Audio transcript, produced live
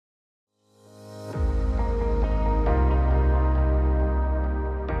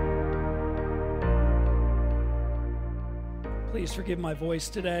Please forgive my voice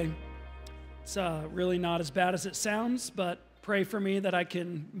today. It's really not as bad as it sounds, but pray for me that I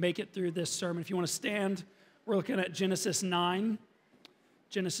can make it through this sermon. If you want to stand, we're looking at Genesis 9,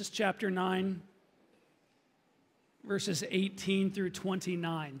 Genesis chapter 9, verses 18 through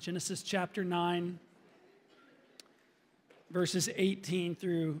 29. Genesis chapter 9, verses 18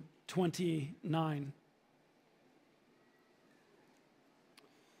 through 29.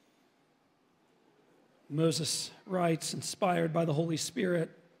 Moses writes, inspired by the Holy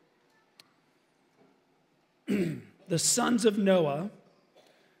Spirit, the sons of Noah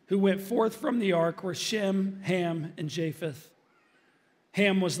who went forth from the ark were Shem, Ham, and Japheth.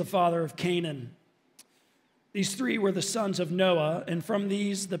 Ham was the father of Canaan. These three were the sons of Noah, and from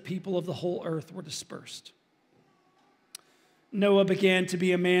these the people of the whole earth were dispersed. Noah began to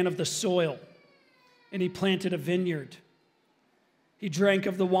be a man of the soil, and he planted a vineyard. He drank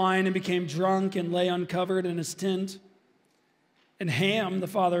of the wine and became drunk and lay uncovered in his tent. And Ham, the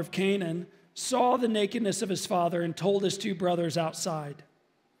father of Canaan, saw the nakedness of his father and told his two brothers outside.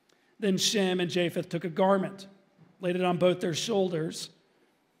 Then Shem and Japheth took a garment, laid it on both their shoulders,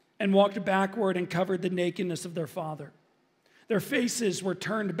 and walked backward and covered the nakedness of their father. Their faces were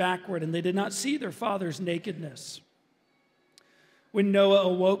turned backward, and they did not see their father's nakedness. When Noah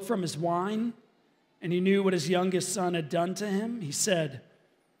awoke from his wine, and he knew what his youngest son had done to him, he said,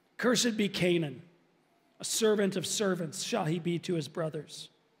 "Cursed be Canaan, a servant of servants shall he be to his brothers."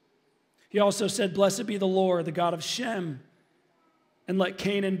 He also said, "Blessed be the Lord, the God of Shem, and let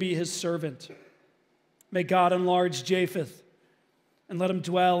Canaan be his servant. May God enlarge Japheth, and let him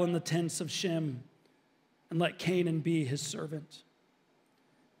dwell in the tents of Shem, and let Canaan be his servant."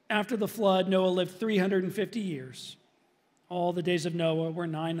 After the flood, Noah lived 350 years. All the days of Noah were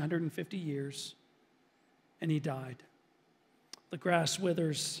 950 years, and he died. The grass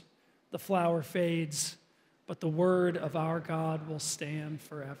withers, the flower fades, but the word of our God will stand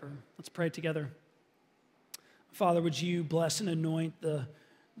forever. Let's pray together. Father, would you bless and anoint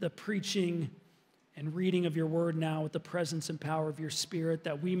the preaching and reading of your word now with the presence and power of your Spirit,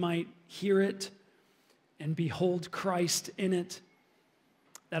 that we might hear it and behold Christ in it,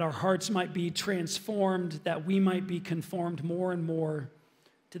 that our hearts might be transformed, that we might be conformed more and more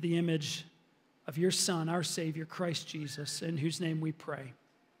to the image of your Son, our Savior, Christ Jesus, in whose name we pray.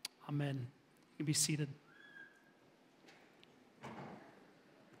 Amen. You can be seated.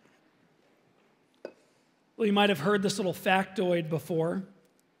 Well, you might have heard this little factoid before,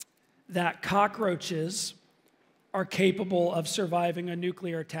 that cockroaches are capable of surviving a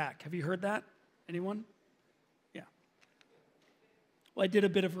nuclear attack. Have you heard that? Anyone? Yeah. Well, I did a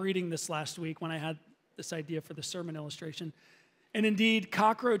bit of reading this last week when I had this idea for the sermon illustration. And indeed,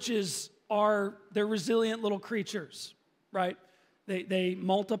 cockroaches they're resilient little creatures, right? They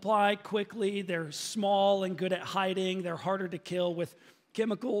multiply quickly, they're small and good at hiding, they're harder to kill with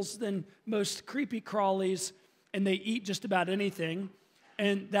chemicals than most creepy crawlies, and they eat just about anything.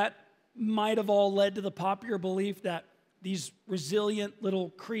 And that might have all led to the popular belief that these resilient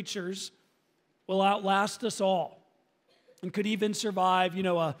little creatures will outlast us all and could even survive,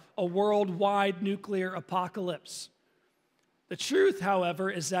 a worldwide nuclear apocalypse. The truth, however,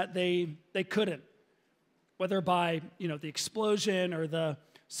 is that they couldn't, whether by, the explosion or the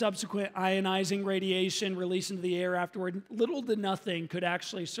subsequent ionizing radiation released into the air afterward. Little to nothing could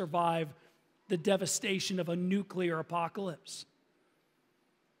actually survive the devastation of a nuclear apocalypse.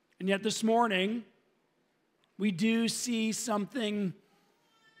 And yet this morning, we do see something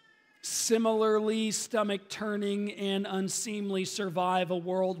similarly stomach-turning and unseemly survive a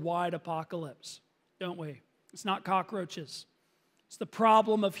worldwide apocalypse, don't we? It's not cockroaches. It's the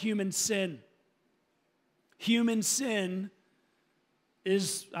problem of human sin. Human sin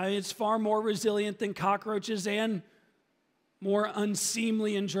it's far more resilient than cockroaches and more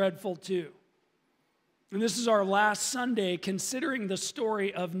unseemly and dreadful too. And this is our last Sunday considering the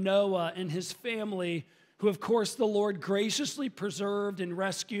story of Noah and his family, who of course the Lord graciously preserved and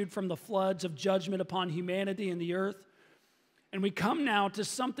rescued from the floods of judgment upon humanity and the earth. And we come now to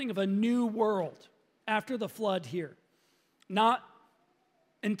something of a new world after the flood here. Not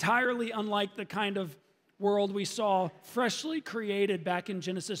entirely unlike the kind of world we saw freshly created back in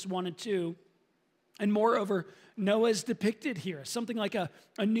Genesis 1 and 2. And moreover, Noah is depicted here, something like a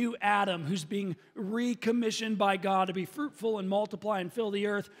new Adam who's being recommissioned by God to be fruitful and multiply and fill the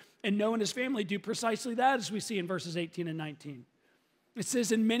earth. And Noah and his family do precisely that, as we see in verses 18 and 19. It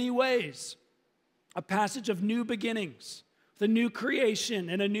says, in many ways, a passage of new beginnings, the new creation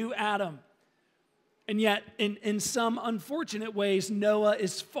and a new Adam. And yet, in some unfortunate ways, Noah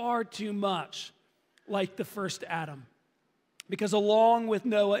is far too much like the first Adam. Because along with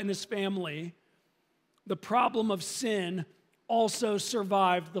Noah and his family, the problem of sin also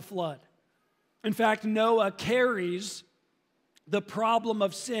survived the flood. In fact, Noah carries the problem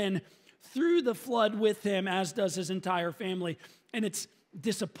of sin through the flood with him, as does his entire family. And it's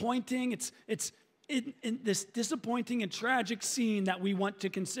disappointing. It's this disappointing and tragic scene that we want to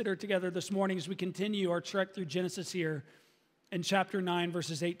consider together this morning as we continue our trek through Genesis here in chapter 9,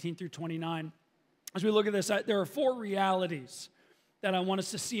 verses 18 through 29. As we look at this, there are four realities that I want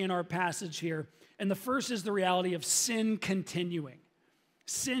us to see in our passage here. And the first is the reality of sin continuing.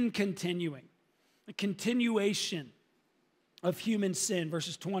 Sin continuing. A continuation of human sin.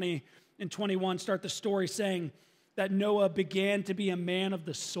 Verses 20 and 21 start the story saying that Noah began to be a man of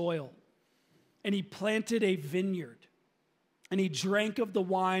the soil. And he planted a vineyard. And he drank of the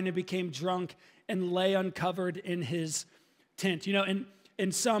wine and became drunk and lay uncovered in his tent. You know,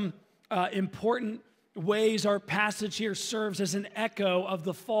 in some important ways, our passage here serves as an echo of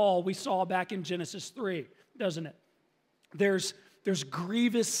the fall we saw back in Genesis 3, doesn't it? There's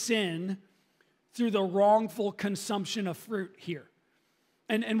grievous sin through the wrongful consumption of fruit here.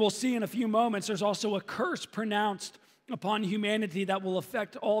 And we'll see in a few moments, there's also a curse pronounced upon humanity that will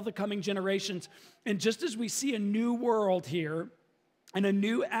affect all the coming generations. And just as we see a new world here and a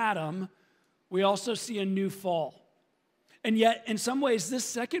new Adam, we also see a new fall. And yet, in some ways, this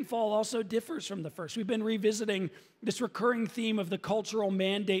second fall also differs from the first. We've been revisiting this recurring theme of the cultural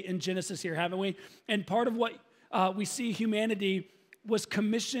mandate in Genesis here, haven't we? And part of what we see humanity was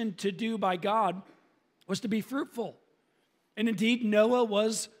commissioned to do by God was to be fruitful. And indeed, Noah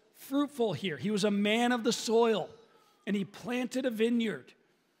was fruitful here. He was a man of the soil, and he planted a vineyard.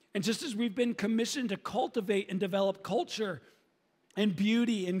 And just as we've been commissioned to cultivate and develop culture and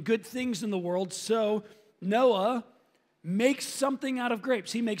beauty and good things in the world, so Noah makes something out of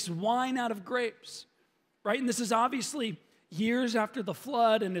grapes. He makes wine out of grapes, right? And this is obviously years after the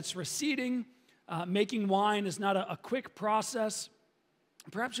flood, and it's receding. Making wine is not a quick process.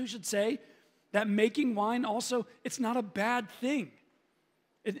 Perhaps we should say that making wine also, it's not a bad thing.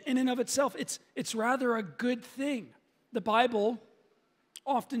 In and of itself, it's rather a good thing. The Bible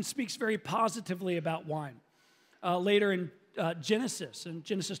often speaks very positively about wine. Later in Genesis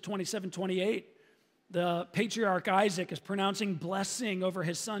 27:28, the patriarch Isaac is pronouncing blessing over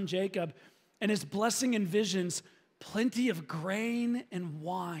his son Jacob, and his blessing envisions plenty of grain and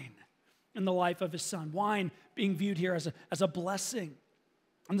wine in the life of his son. Wine being viewed here as a blessing.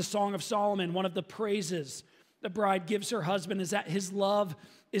 In the Song of Solomon, one of the praises the bride gives her husband is that his love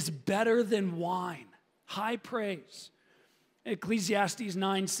is better than wine. High praise. Ecclesiastes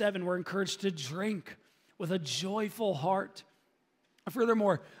 9:7, we're encouraged to drink with a joyful heart.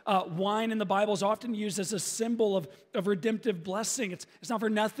 Furthermore, wine in the Bible is often used as a symbol of redemptive blessing. It's not for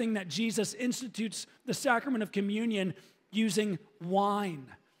nothing that Jesus institutes the sacrament of communion using wine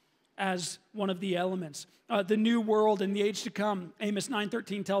as one of the elements. The new world in the age to come, Amos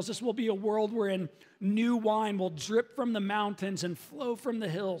 9:13 tells us, will be a world wherein new wine will drip from the mountains and flow from the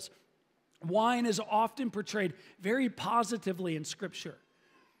hills. Wine is often portrayed very positively in Scripture.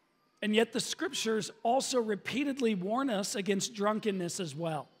 And yet the Scriptures also repeatedly warn us against drunkenness as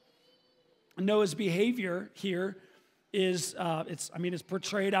well. Noah's behavior here is, it's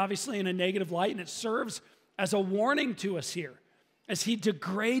portrayed obviously in a negative light, and it serves as a warning to us here as he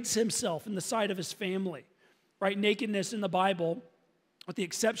degrades himself in the sight of his family. Right? Nakedness in the Bible, with the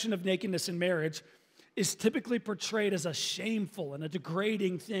exception of nakedness in marriage, is typically portrayed as a shameful and a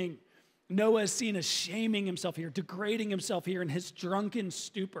degrading thing. Noah is seen as shaming himself here, degrading himself here in his drunken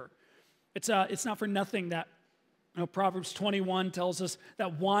stupor. It's not for nothing that Proverbs 21 tells us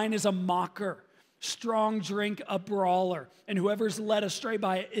that wine is a mocker, strong drink a brawler, and whoever's led astray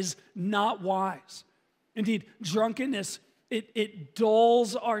by it is not wise. Indeed, drunkenness, it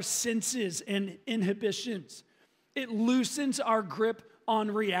dulls our senses and inhibitions. It loosens our grip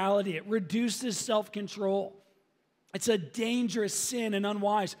on reality. It reduces self-control. It's a dangerous sin and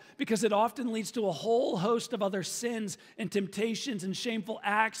unwise because it often leads to a whole host of other sins and temptations and shameful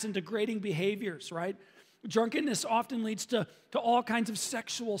acts and degrading behaviors, right? Drunkenness often leads to all kinds of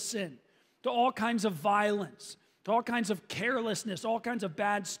sexual sin, to all kinds of violence, to all kinds of carelessness, all kinds of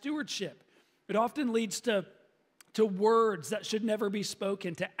bad stewardship. It often leads to words that should never be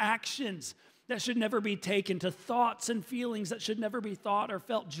spoken, to actions that should never be taken, to thoughts and feelings that should never be thought or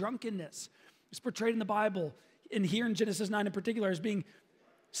felt. Drunkenness is portrayed in the Bible, and here in Genesis 9 in particular, as being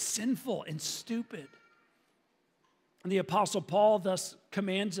sinful and stupid. And the Apostle Paul thus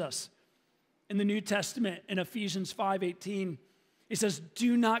commands us in the New Testament in Ephesians 5:18. He says,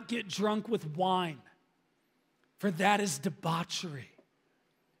 do not get drunk with wine, for that is debauchery.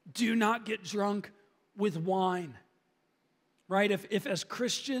 Do not get drunk with wine. Right? If as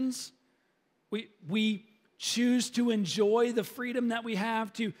Christians, we choose to enjoy the freedom that we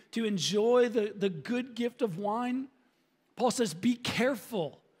have, to enjoy the good gift of wine, Paul says, be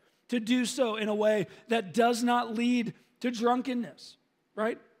careful to do so in a way that does not lead to drunkenness,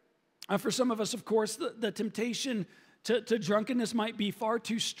 right? For some of us, of course, the temptation to drunkenness might be far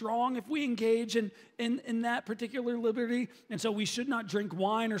too strong if we engage in that particular liberty, and so we should not drink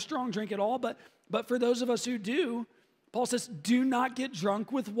wine or strong drink at all. But for those of us who do, Paul says, do not get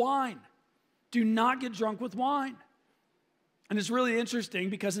drunk with wine. Do not get drunk with wine. And it's really interesting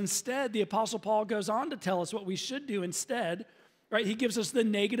because instead, the Apostle Paul goes on to tell us what we should do instead, right? He gives us the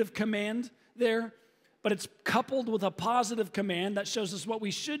negative command there, but it's coupled with a positive command that shows us what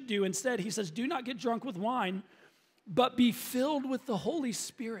we should do instead. He says, do not get drunk with wine, but be filled with the Holy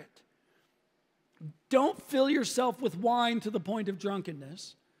Spirit. Don't fill yourself with wine to the point of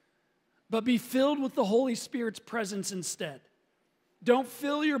drunkenness, but be filled with the Holy Spirit's presence instead. Don't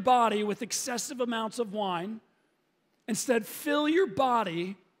fill your body with excessive amounts of wine. Instead, fill your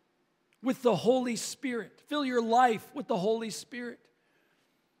body with the Holy Spirit. Fill your life with the Holy Spirit.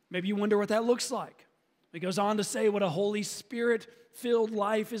 Maybe you wonder what that looks like. He goes on to say what a Holy Spirit-filled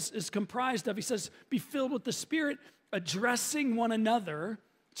life is comprised of. He says, be filled with the Spirit, addressing one another.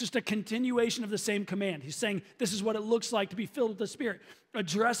 It's just a continuation of the same command. He's saying this is what it looks like to be filled with the Spirit.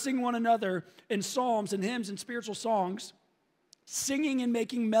 Addressing one another in psalms and hymns and spiritual songs, singing and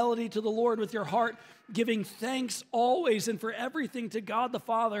making melody to the Lord with your heart, giving thanks always and for everything to God the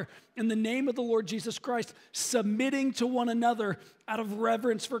Father in the name of the Lord Jesus Christ, submitting to one another out of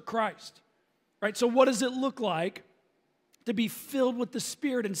reverence for Christ. Right? So what does it look like to be filled with the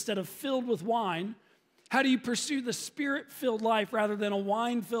Spirit instead of filled with wine? How do you pursue the Spirit-filled life rather than a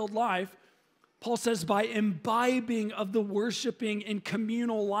wine-filled life? Paul says by imbibing of the worshiping and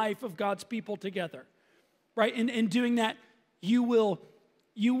communal life of God's people together. Right? And in doing that, you will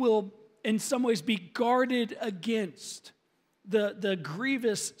in some ways be guarded against the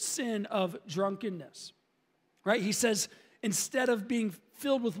grievous sin of drunkenness. Right? He says, instead of being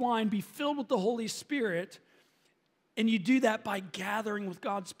filled with wine, be filled with the Holy Spirit. And you do that by gathering with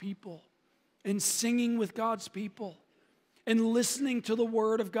God's people and singing with God's people and listening to the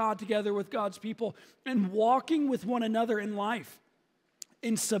Word of God together with God's people and walking with one another in life,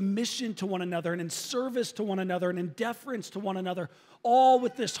 in submission to one another and in service to one another and in deference to one another, all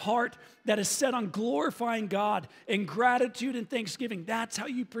with this heart that is set on glorifying God and gratitude and thanksgiving. That's how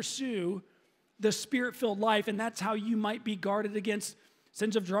you pursue the Spirit-filled life, and that's how you might be guarded against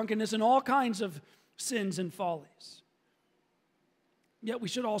sins of drunkenness and all kinds of sins and follies. Yet we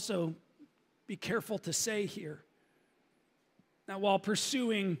should also be careful to say here that while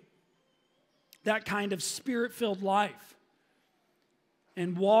pursuing that kind of Spirit-filled life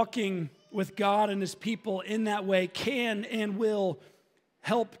and walking with God and His people in that way can and will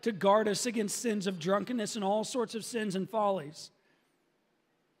help to guard us against sins of drunkenness and all sorts of sins and follies,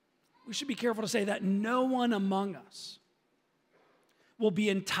 we should be careful to say that no one among us will be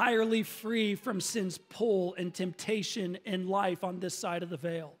entirely free from sin's pull and temptation in life on this side of the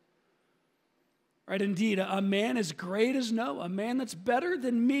veil. Right? Indeed, a man as great as Noah, a man that's better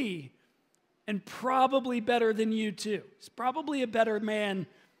than me and probably better than you too. He's probably a better man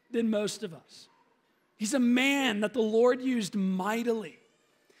than most of us. He's a man that the Lord used mightily.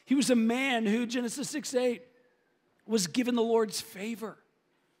 He was a man who, Genesis 6:8, was given the Lord's favor.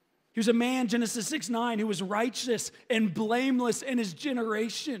 He was a man, Genesis 6:9, who was righteous and blameless in his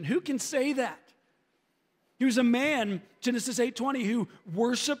generation. Who can say that? He was a man, Genesis 8:20, who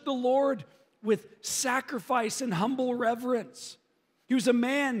worshiped the Lord with sacrifice and humble reverence. He was a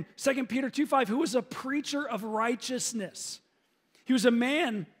man, 2 Peter 2:5, who was a preacher of righteousness. He was a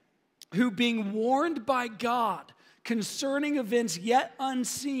man who, being warned by God concerning events yet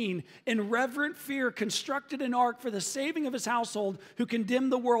unseen, in reverent fear constructed an ark for the saving of his household, who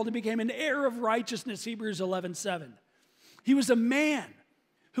condemned the world and became an heir of righteousness, Hebrews 11:7. He was a man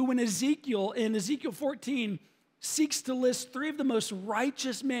who, when Ezekiel, in Ezekiel 14, seeks to list three of the most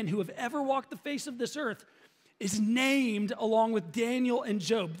righteous men who have ever walked the face of this earth, is named along with Daniel and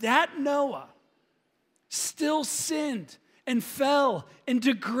Job. That Noah still sinned and fell and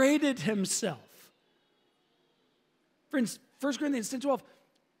degraded himself. Friends, 1 Corinthians 10:12,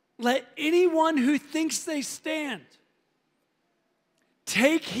 let anyone who thinks they stand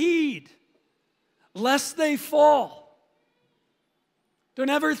take heed lest they fall. Don't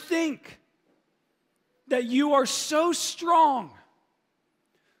ever think that you are so strong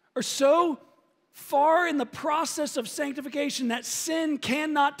or so far in the process of sanctification that sin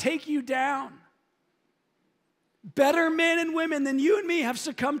cannot take you down. Better men and women than you and me have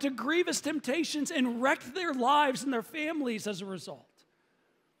succumbed to grievous temptations and wrecked their lives and their families as a result.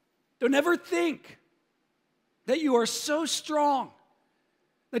 Don't ever think that you are so strong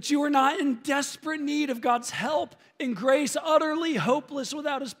that you are not in desperate need of God's help and grace, utterly hopeless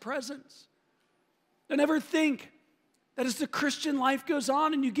without his presence. Don't ever think that as the Christian life goes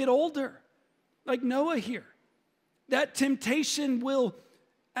on and you get older, like Noah here, that temptation will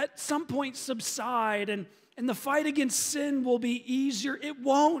at some point subside and the fight against sin will be easier. It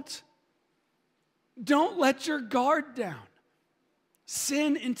won't. Don't let your guard down.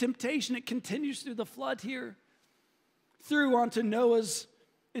 Sin and temptation, it continues through the flood here, through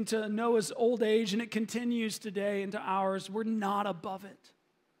into Noah's old age, and it continues today into ours. We're not above it.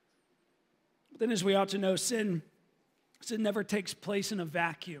 But then, as we ought to know, sin never takes place in a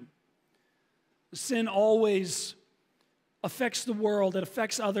vacuum. Sin always affects the world. It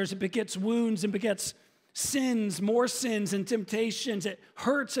affects others. It begets wounds and begets sins, more sins and temptations. It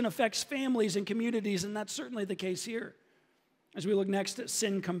hurts and affects families and communities, and that's certainly the case here. As we look next at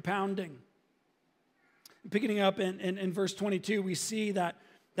sin compounding. Picking up in verse 22, we see that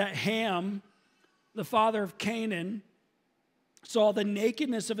Ham, the father of Canaan, saw the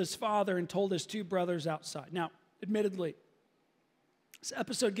nakedness of his father and told his two brothers outside. Now, admittedly, this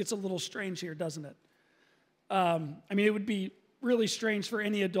episode gets a little strange here, doesn't it? It would be really strange for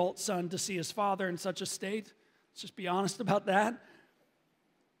any adult son to see his father in such a state. Let's just be honest about that.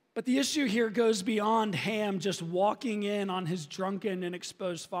 But the issue here goes beyond Ham just walking in on his drunken and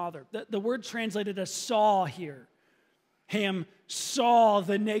exposed father. The word translated as saw here. Ham saw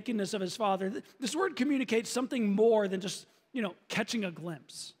the nakedness of his father. This word communicates something more than just, catching a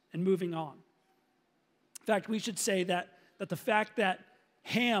glimpse and moving on. In fact, we should say that the fact that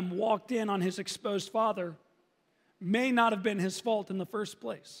Ham walked in on his exposed father may not have been his fault in the first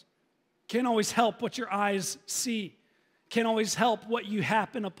place. Can't always help what your eyes see. Can't always help what you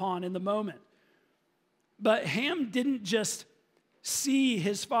happen upon in the moment. But Ham didn't just see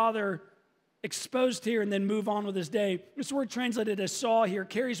his father exposed here and then move on with his day. This word translated as saw here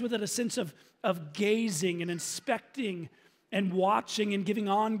carries with it a sense of gazing and inspecting and watching and giving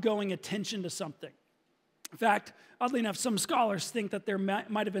ongoing attention to something. In fact, oddly enough, some scholars think that there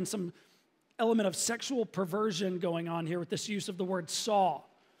might have been some element of sexual perversion going on here with this use of the word saw.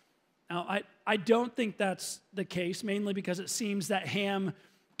 Now, I don't think that's the case, mainly because it seems that Ham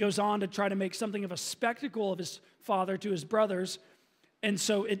goes on to try to make something of a spectacle of his father to his brothers. And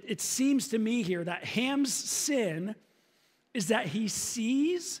so it seems to me here that Ham's sin is that he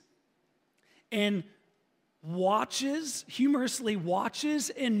sees and humorously watches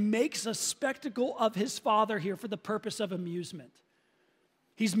and makes a spectacle of his father here for the purpose of amusement.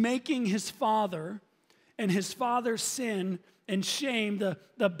 He's making his father and his father's sin and shame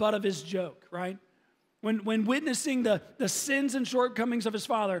the butt of his joke, right? When witnessing the sins and shortcomings of his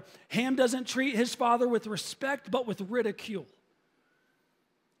father, Ham doesn't treat his father with respect, but with ridicule.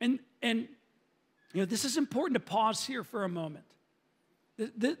 And this is important to pause here for a moment.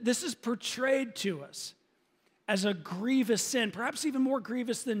 This is portrayed to us as a grievous sin, perhaps even more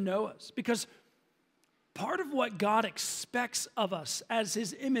grievous than Noah's, because part of what God expects of us as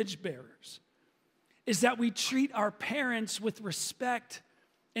his image bearers is that we treat our parents with respect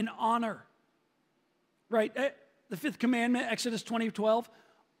and honor, right? The fifth commandment, Exodus 20:12,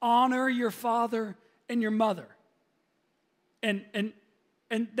 honor your father and your mother. And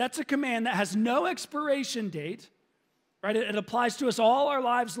that's a command that has no expiration date, right? It applies to us all our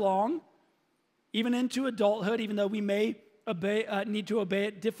lives long, even into adulthood, even though we may need to obey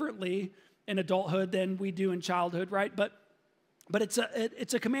it differently in adulthood than we do in childhood, right? But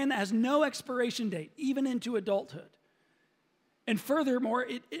it's a command that has no expiration date, even into adulthood. And furthermore,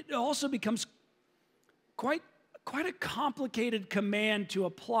 it also becomes quite a complicated command to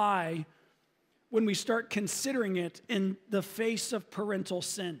apply when we start considering it in the face of parental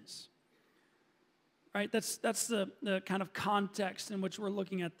sins. Right? That's the kind of context in which we're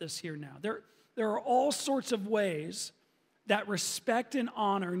looking at this here now. There are all sorts of ways that respect and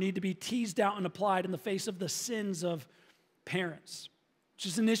honor need to be teased out and applied in the face of the sins of parents, which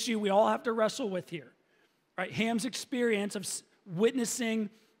is an issue we all have to wrestle with here. Right? Ham's experience of witnessing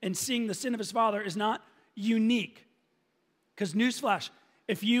and seeing the sin of his father is not unique. Because newsflash,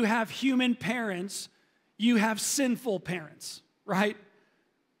 if you have human parents, you have sinful parents, right?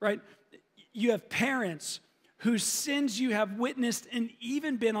 Right? You have parents whose sins you have witnessed and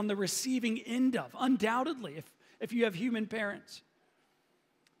even been on the receiving end of, undoubtedly, if you have human parents.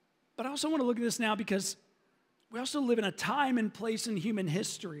 But I also want to look at this now because we also live in a time and place in human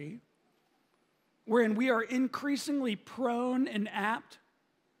history wherein we are increasingly prone and apt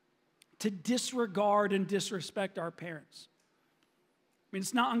to disregard and disrespect our parents. I mean,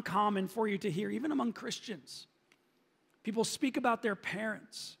 it's not uncommon for you to hear, even among Christians, people speak about their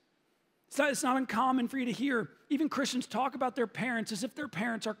parents It's not uncommon for you to hear even Christians talk about their parents as if their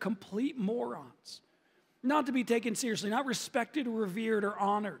parents are complete morons, not to be taken seriously, not respected or revered or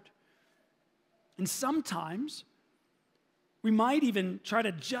honored. And sometimes we might even try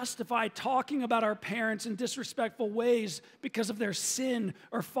to justify talking about our parents in disrespectful ways because of their sin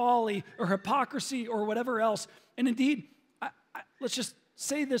or folly or hypocrisy or whatever else. And indeed, let's just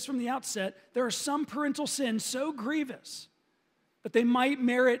say this from the outset, there are some parental sins so grievous that they might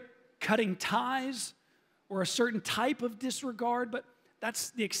merit cutting ties or a certain type of disregard, but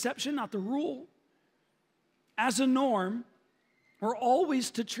that's the exception, not the rule. As a norm, we're always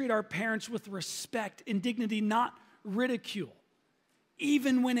to treat our parents with respect and dignity, not ridicule,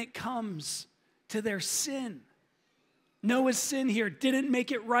 even when it comes to their sin. Noah's sin here didn't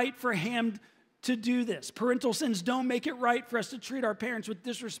make it right for Ham to do this. Parental sins don't make it right for us to treat our parents with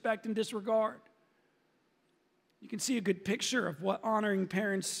disrespect and disregard. You can see a good picture of what honoring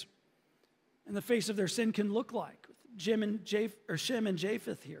parents in the face of their sin can look like. Shem and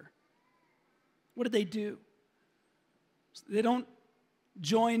Japheth here. What did they do? They don't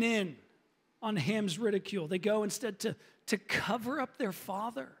join in on Ham's ridicule. They go instead to cover up their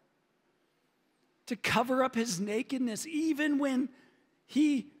father, to cover up his nakedness, even when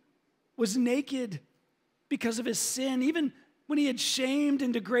he was naked because of his sin, even when he had shamed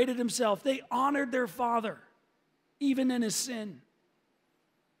and degraded himself. They honored their father, even in his sin.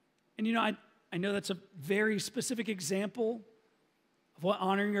 And you know, I know that's a very specific example of what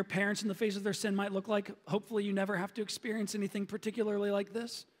honoring your parents in the face of their sin might look like. Hopefully you never have to experience anything particularly like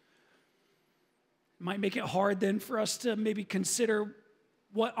this. It might make it hard then for us to maybe consider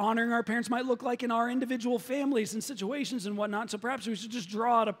what honoring our parents might look like in our individual families and situations and whatnot. So perhaps we should just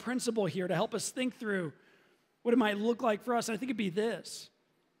draw out a principle here to help us think through what it might look like for us. And I think it'd be this.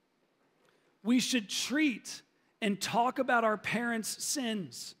 We should treat and talk about our parents'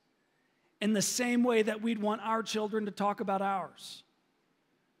 sins in the same way that we'd want our children to talk about ours.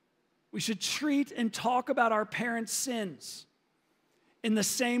 We should treat and talk about our parents' sins in the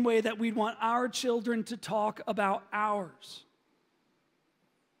same way that we'd want our children to talk about ours.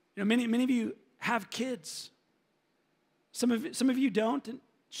 You know, many of you have kids. Some of you don't. It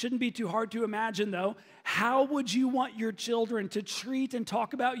shouldn't be too hard to imagine, though. How would you want your children to treat and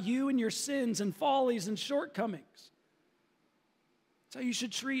talk about you and your sins and follies and shortcomings? That's how you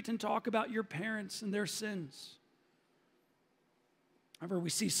should treat and talk about your parents and their sins. However, we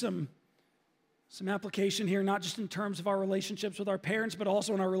see some application here, not just in terms of our relationships with our parents, but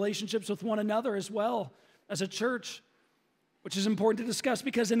also in our relationships with one another as well as a church, which is important to discuss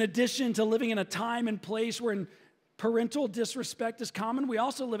because in addition to living in a time and place where parental disrespect is common, we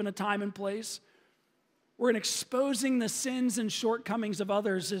also live in a time and place where exposing the sins and shortcomings of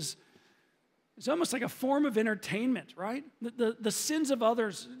others is almost like a form of entertainment, right? The sins of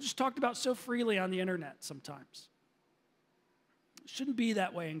others just talked about so freely on the internet sometimes. It shouldn't be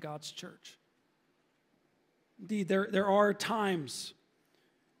that way in God's church. Indeed, there are times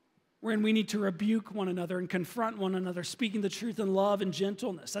wherein we need to rebuke one another and confront one another, speaking the truth in love and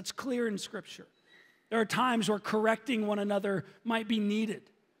gentleness. That's clear in Scripture. There are times where correcting one another might be needed.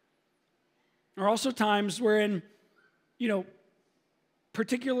 There are also times wherein,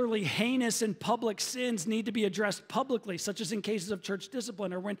 particularly heinous and public sins need to be addressed publicly, such as in cases of church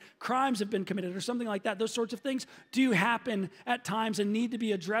discipline or when crimes have been committed or something like that. Those sorts of things do happen at times and need to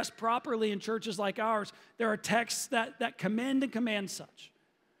be addressed properly in churches like ours. There are texts that commend and command such.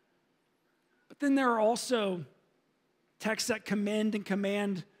 But then there are also texts that commend and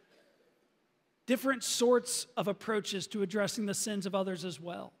command different sorts of approaches to addressing the sins of others as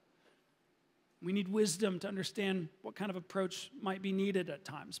well. We need wisdom to understand what kind of approach might be needed at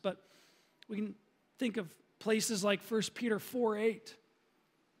times. But we can think of places like 1 Peter 4:8,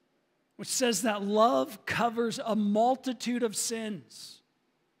 which says that love covers a multitude of sins.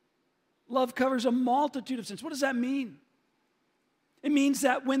 Love covers a multitude of sins. What does that mean? It means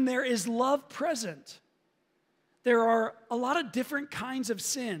that when there is love present, there are a lot of different kinds of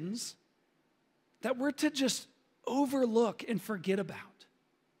sins that we're to just overlook and forget about.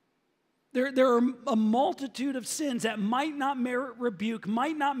 There are a multitude of sins that might not merit rebuke,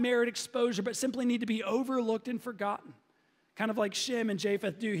 might not merit exposure, but simply need to be overlooked and forgotten, kind of like Shem and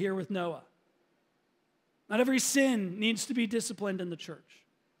Japheth do here with Noah. Not every sin needs to be disciplined in the church.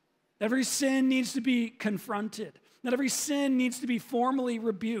 Every sin needs to be confronted. Not every sin needs to be formally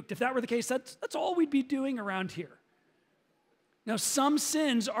rebuked. If that were the case, that's all we'd be doing around here. Now, some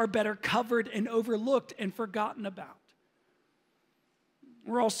sins are better covered and overlooked and forgotten about.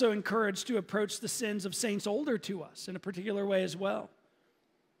 We're also encouraged to approach the sins of saints older to us in a particular way as well.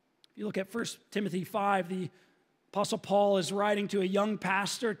 If you look at 1 Timothy 5, the Apostle Paul is writing to a young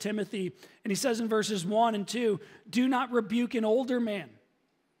pastor, Timothy, and he says in verses 1 and 2, do not rebuke an older man,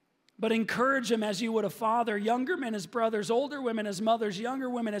 but encourage him as you would a father, younger men as brothers, older women as mothers, younger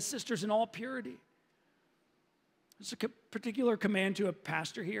women as sisters in all purity. There's a particular command to a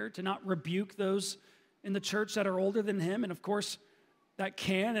pastor here to not rebuke those in the church that are older than him, and of course that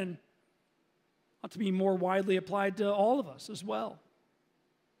can and ought to be more widely applied to all of us as well.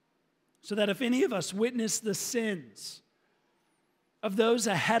 So that if any of us witness the sins of those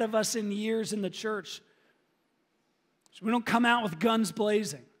ahead of us in years in the church, so we don't come out with guns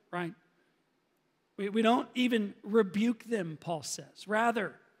blazing, right? We don't even rebuke them, Paul says.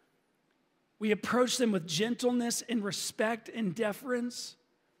 Rather, we approach them with gentleness and respect and deference,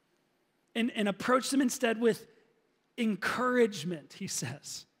 and approach them instead with encouragement, he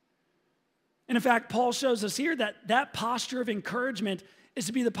says. And in fact, Paul shows us here that that posture of encouragement is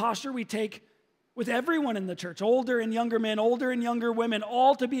to be the posture we take with everyone in the church, older and younger men, older and younger women,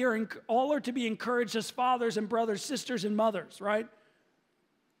 all are to be encouraged as fathers and brothers, sisters and mothers, right?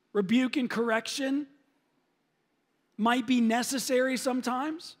 Rebuke and correction might be necessary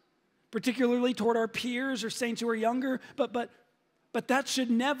sometimes, particularly toward our peers or saints who are younger, but that should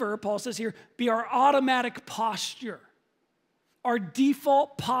never, Paul says here, be our automatic posture, our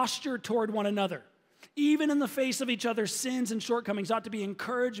default posture toward one another. Even in the face of each other's sins and shortcomings, ought to be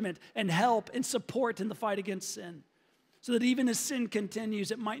encouragement and help and support in the fight against sin, so that even as sin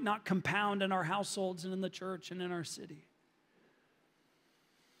continues, it might not compound in our households and in the church and in our city.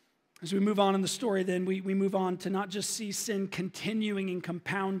 As we move on in the story, then, we move on to not just see sin continuing and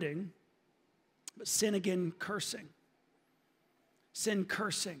compounding, but sin again cursing. Sin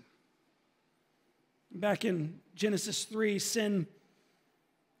cursing. Back in Genesis 3, sin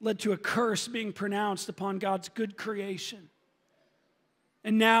led to a curse being pronounced upon God's good creation.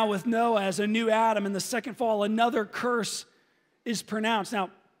 And now with Noah as a new Adam in the second fall, another curse is pronounced. Now,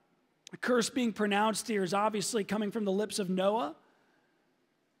 the curse being pronounced here is obviously coming from the lips of Noah.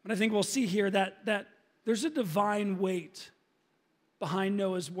 But I think we'll see here that there's a divine weight behind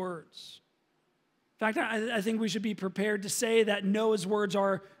Noah's words. In fact, I think we should be prepared to say that Noah's words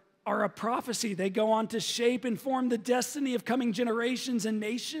are a prophecy. They go on to shape and form the destiny of coming generations and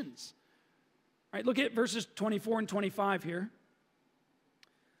nations. All right, look at verses 24 and 25 here.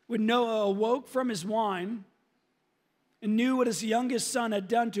 When Noah awoke from his wine and knew what his youngest son had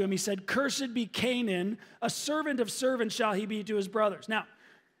done to him, he said, "Cursed be Canaan, a servant of servants shall he be to his brothers." Now,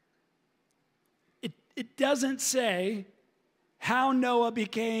 it doesn't say how Noah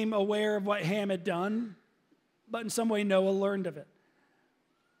became aware of what Ham had done, but in some way Noah learned of it.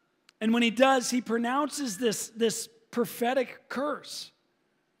 And when he does, he pronounces this prophetic curse.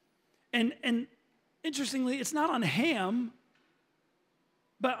 And interestingly, it's not on Ham,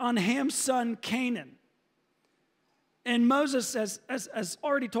 but on Ham's son Canaan. And Moses, as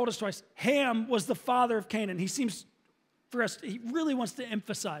already told us twice, Ham was the father of Canaan. He really wants to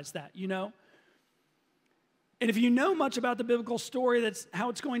emphasize that, you know. And if you know much about the biblical story, that's how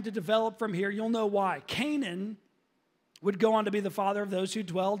it's going to develop from here, you'll know why. Canaan would go on to be the father of those who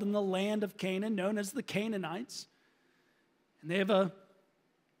dwelled in the land of Canaan, known as the Canaanites. And they have a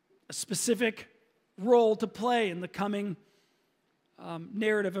specific role to play in the coming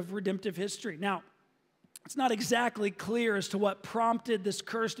narrative of redemptive history. Now, it's not exactly clear as to what prompted this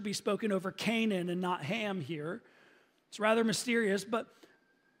curse to be spoken over Canaan and not Ham here. It's rather mysterious, but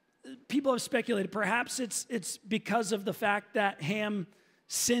people have speculated. Perhaps it's because of the fact that Ham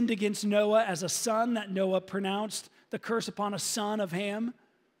sinned against Noah as a son, that Noah pronounced the curse upon a son of Ham.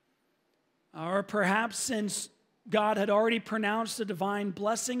 Or perhaps since God had already pronounced a divine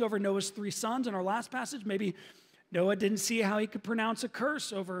blessing over Noah's 3 sons in our last passage, maybe Noah didn't see how he could pronounce a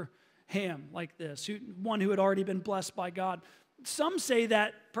curse over Ham like this, one who had already been blessed by God. Some say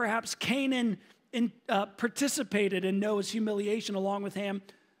that perhaps Canaan participated in Noah's humiliation along with Ham.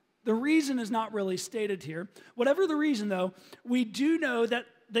 The reason is not really stated here. Whatever the reason, though, we do know that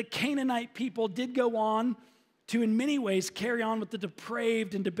the Canaanite people did go on to, in many ways, carry on with the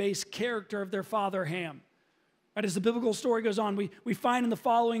depraved and debased character of their father Ham. Right, as the biblical story goes on, we find in the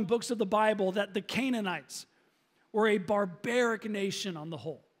following books of the Bible that the Canaanites were a barbaric nation on the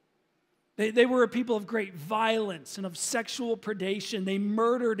whole. They were a people of great violence and of sexual predation. They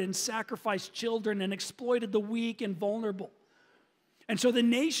murdered and sacrificed children and exploited the weak and vulnerable. And so the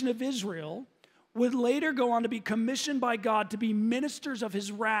nation of Israel would later go on to be commissioned by God to be ministers of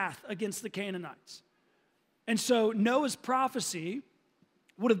his wrath against the Canaanites. And so Noah's prophecy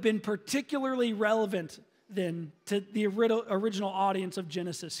would have been particularly relevant then to the original audience of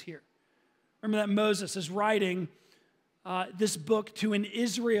Genesis here. Remember that Moses is writing this book to an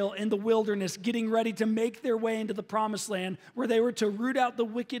Israel in the wilderness, getting ready to make their way into the promised land, where they were to root out the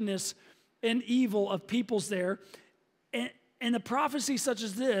wickedness and evil of peoples there. And a prophecy such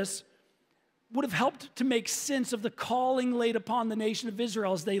as this would have helped to make sense of the calling laid upon the nation of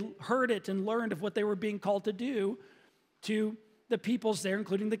Israel as they heard it and learned of what they were being called to do to the peoples there,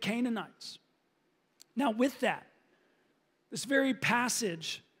 including the Canaanites. Now, with that, this very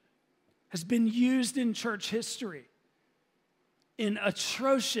passage has been used in church history in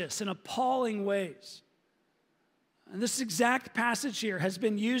atrocious and appalling ways. And this exact passage here has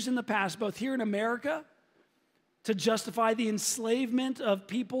been used in the past, both here in America, to justify the enslavement of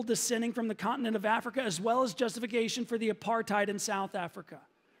people descending from the continent of Africa, as well as justification for the apartheid in South Africa.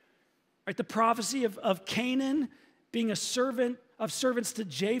 Right, the prophecy of Canaan being a servant of servants to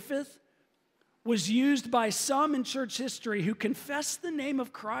Japheth was used by some in church history who confessed the name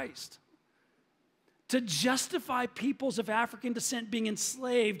of Christ to justify peoples of African descent being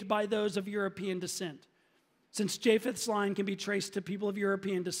enslaved by those of European descent, since Japheth's line can be traced to people of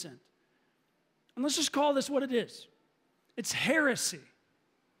European descent. And let's just call this what it is. It's heresy.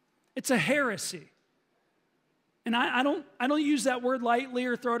 It's a heresy. And I don't use that word lightly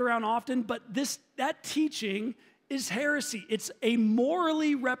or throw it around often, but that teaching is heresy. It's a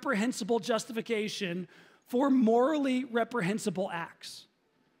morally reprehensible justification for morally reprehensible acts.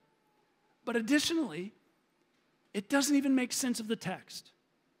 But additionally, it doesn't even make sense of the text.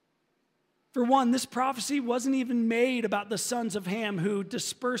 For one, this prophecy wasn't even made about the sons of Ham who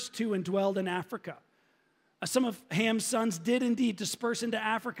dispersed to and dwelled in Africa. Some of Ham's sons did indeed disperse into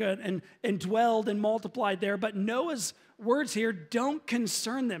Africa and dwelled and multiplied there, but Noah's words here don't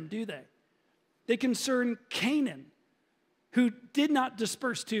concern them, do they? They concern Canaan, who did not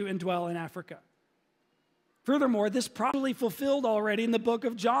disperse to and dwell in Africa. Furthermore, this prophecy fulfilled already in the book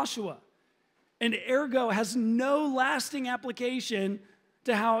of Joshua, and ergo has no lasting application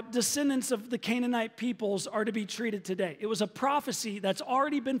to how descendants of the Canaanite peoples are to be treated today. It was a prophecy that's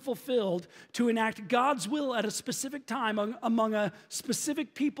already been fulfilled to enact God's will at a specific time among a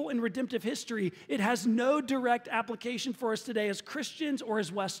specific people in redemptive history. It has no direct application for us today as Christians or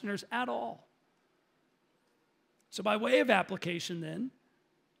as Westerners at all. So by way of application then,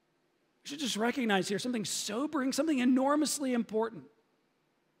 we should just recognize here something sobering, something enormously important.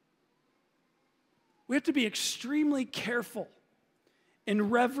 We have to be extremely careful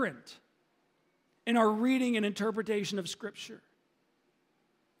and reverent in our reading and interpretation of Scripture.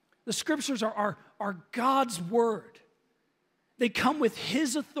 The Scriptures are God's Word. They come with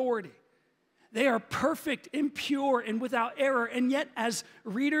His authority. They are perfect and pure and without error, and yet as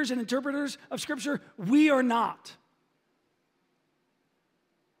readers and interpreters of Scripture, we are not.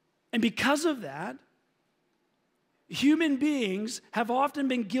 And because of that, human beings have often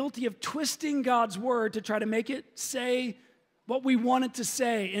been guilty of twisting God's Word to try to make it say what we want it to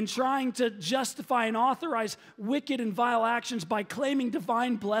say, and trying to justify and authorize wicked and vile actions by claiming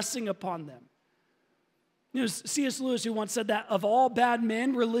divine blessing upon them. You know, C.S. Lewis, who once said that of all bad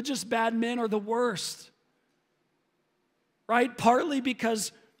men, religious bad men are the worst. Right? Partly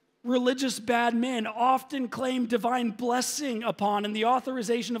because religious bad men often claim divine blessing upon and the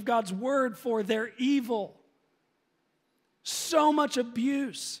authorization of God's word for their evil. So much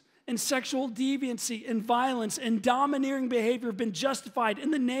abuse and sexual deviancy and violence and domineering behavior have been justified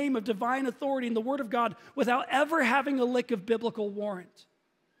in the name of divine authority and the Word of God without ever having a lick of biblical warrant.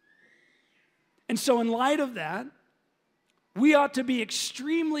 And so in light of that, we ought to be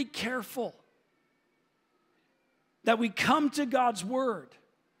extremely careful that we come to God's Word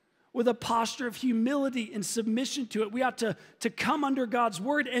with a posture of humility and submission to it. We ought to come under God's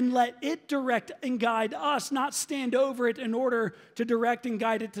word and let it direct and guide us, not stand over it in order to direct and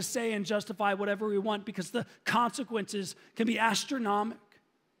guide it to say and justify whatever we want, because the consequences can be astronomical.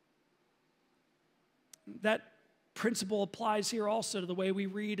 That principle applies here also to the way we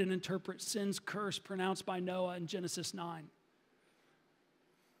read and interpret sin's curse pronounced by Noah in Genesis 9.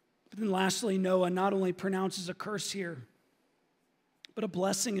 But then lastly, Noah not only pronounces a curse here, but a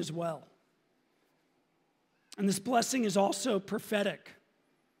blessing as well. And this blessing is also prophetic,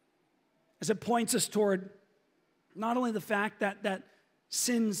 as it points us toward not only the fact that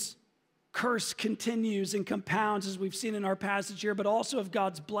sin's curse continues and compounds, as we've seen in our passage here, but also of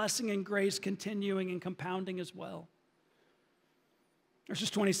God's blessing and grace continuing and compounding as well. Verses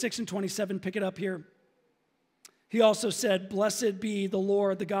 26 and 27, pick it up here. He also said, "Blessed be the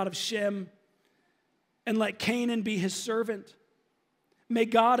Lord, the God of Shem, and let Canaan be his servant. May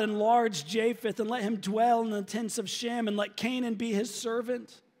God enlarge Japheth and let him dwell in the tents of Shem, and let Canaan be his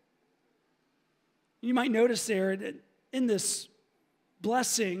servant." You might notice there in this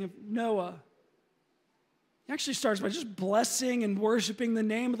blessing of Noah, He actually starts by just blessing and worshiping the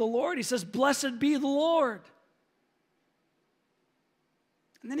name of the Lord. He says, "Blessed be the Lord."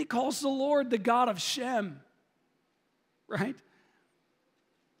 And then he calls the Lord the God of Shem, right?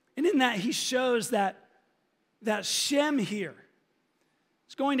 And in that, he shows that Shem here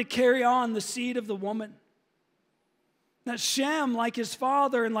is going to carry on the seed of the woman. That Shem, like his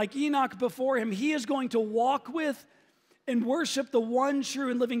father and like Enoch before him, he is going to walk with and worship the one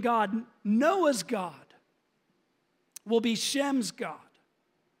true and living God. Noah's God will be Shem's God.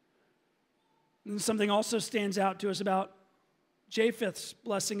 And something also stands out to us about Japheth's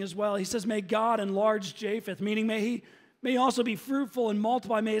blessing as well. He says, "May God enlarge Japheth," meaning may he also be fruitful and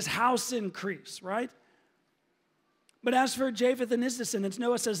multiply, may his house increase, right? But as for Japheth and his descendants,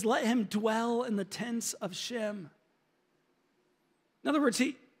 Noah says, "Let him dwell in the tents of Shem." In other words,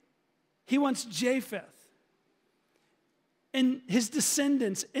 he wants Japheth and his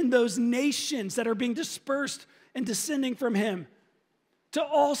descendants in those nations that are being dispersed and descending from him to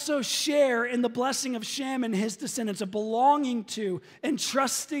also share in the blessing of Shem and his descendants, of belonging to and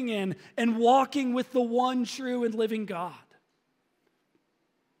trusting in and walking with the one true and living God.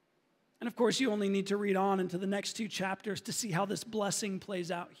 And of course, you only need to read on into the next 2 chapters to see how this blessing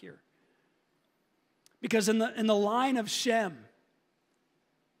plays out here. Because in the line of Shem,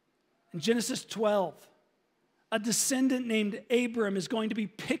 in Genesis 12, a descendant named Abram is going to be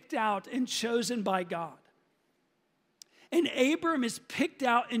picked out and chosen by God. And Abram is picked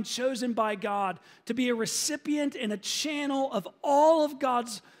out and chosen by God to be a recipient and a channel of all of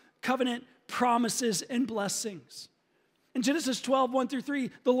God's covenant promises and blessings. In Genesis 12, 1 through 3,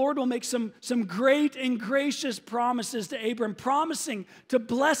 the Lord will make some great and gracious promises to Abram, promising to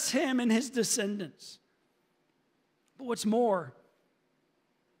bless him and his descendants. But what's more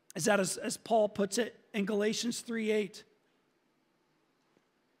is that, as Paul puts it in Galatians 3:8,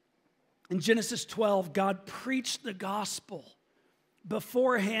 in Genesis 12, God preached the gospel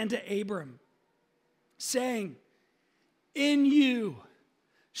beforehand to Abram, saying, "In you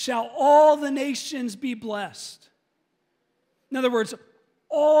shall all the nations be blessed." In other words,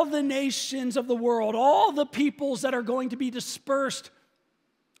 all the nations of the world, all the peoples that are going to be dispersed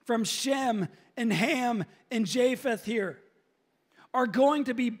from Shem and Ham and Japheth here are going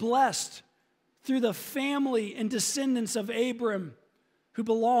to be blessed through the family and descendants of Abram, who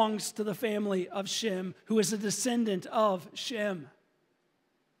belongs to the family of Shem, who is a descendant of Shem.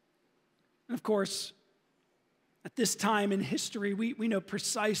 And of course, at this time in history, we know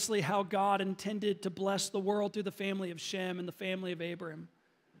precisely how God intended to bless the world through the family of Shem and the family of Abram.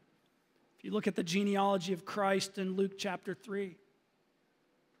 If you look at the genealogy of Christ in Luke chapter 3,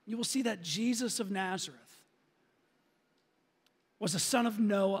 you will see that Jesus of Nazareth was a son of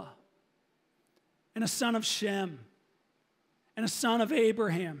Noah and a son of Shem and a son of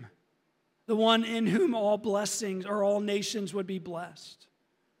Abraham, the one in whom all blessings or all nations would be blessed.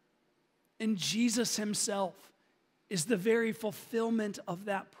 And Jesus himself is the very fulfillment of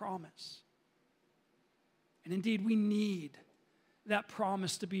that promise. And indeed, we need that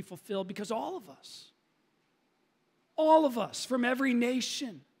promise to be fulfilled because all of us from every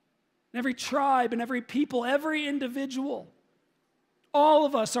nation, every tribe, and every people, every individual, all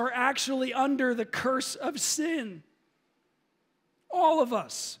of us are actually under the curse of sin. All of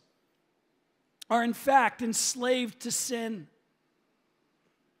us are in fact enslaved to sin.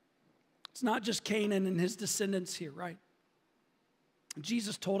 It's not just Canaan and his descendants here, right?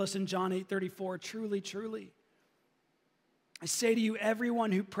 Jesus told us in John 8:34, "Truly, truly, I say to you,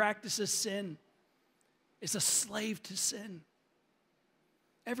 everyone who practices sin is a slave to sin."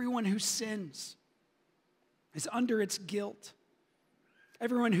 Everyone who sins is under its guilt.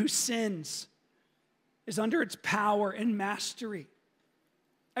 Everyone who sins is under its power and mastery.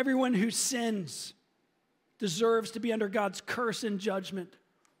 Everyone who sins deserves to be under God's curse and judgment.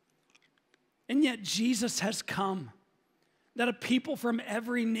 And yet Jesus has come that a people from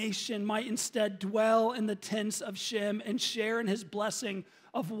every nation might instead dwell in the tents of Shem and share in his blessing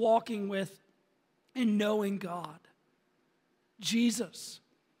of walking with and knowing God. Jesus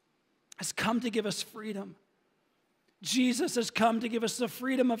has come to give us freedom. Jesus has come to give us the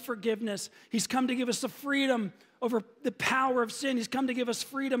freedom of forgiveness. He's come to give us the freedom over the power of sin. He's come to give us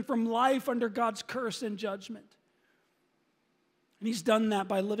freedom from life under God's curse and judgment. And he's done that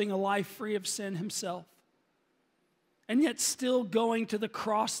by living a life free of sin himself. And yet still going to the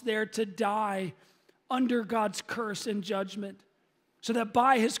cross there to die under God's curse and judgment. So that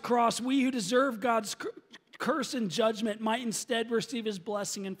by his cross, we who deserve God's curse and judgment might instead receive his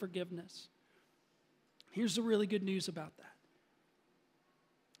blessing and forgiveness. Here's the really good news about that.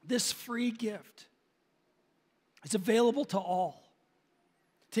 This free gift is available to all,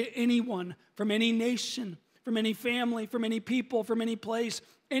 to anyone from any nation, from any family, from any people, from any place,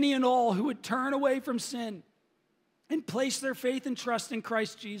 any and all who would turn away from sin and place their faith and trust in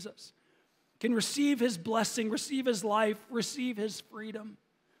Christ Jesus can receive his blessing, receive his life, receive his freedom.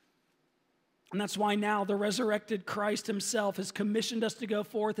 And that's why now the resurrected Christ himself has commissioned us to go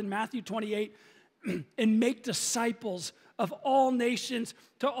forth in Matthew 28 and make disciples of all nations,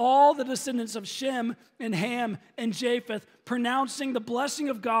 to all the descendants of Shem and Ham and Japheth, pronouncing the blessing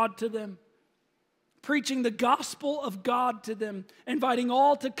of God to them, preaching the gospel of God to them, inviting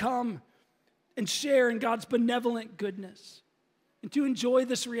all to come and share in God's benevolent goodness and to enjoy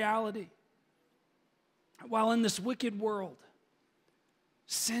this reality. While in this wicked world,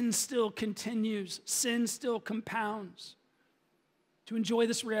 sin still continues, sin still compounds. To enjoy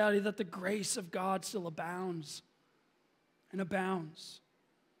this reality that the grace of God still abounds and abounds.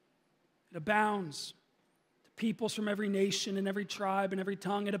 It abounds to peoples from every nation and every tribe and every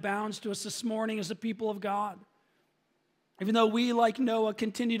tongue. It abounds to us this morning as the people of God. Even though we, like Noah,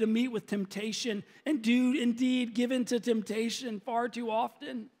 continue to meet with temptation and do indeed give in to temptation far too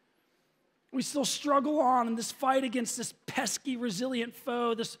often, we still struggle on in this fight against this pesky, resilient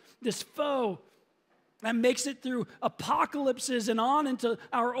foe, this foe that makes it through apocalypses and on into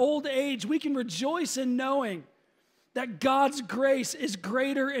our old age. We can rejoice in knowing that God's grace is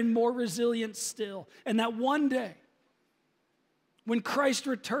greater and more resilient still, and that one day, when Christ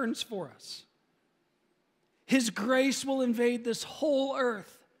returns for us, his grace will invade this whole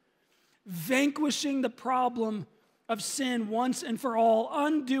earth, vanquishing the problem of sin once and for all,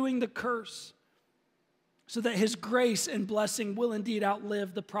 undoing the curse, so that his grace and blessing will indeed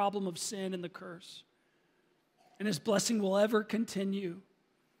outlive the problem of sin and the curse. And his blessing will ever continue,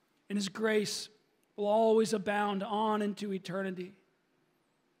 and his grace will always abound on into eternity.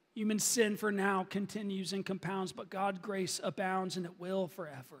 Human sin for now continues and compounds, but God's grace abounds, and it will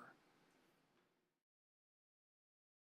forever.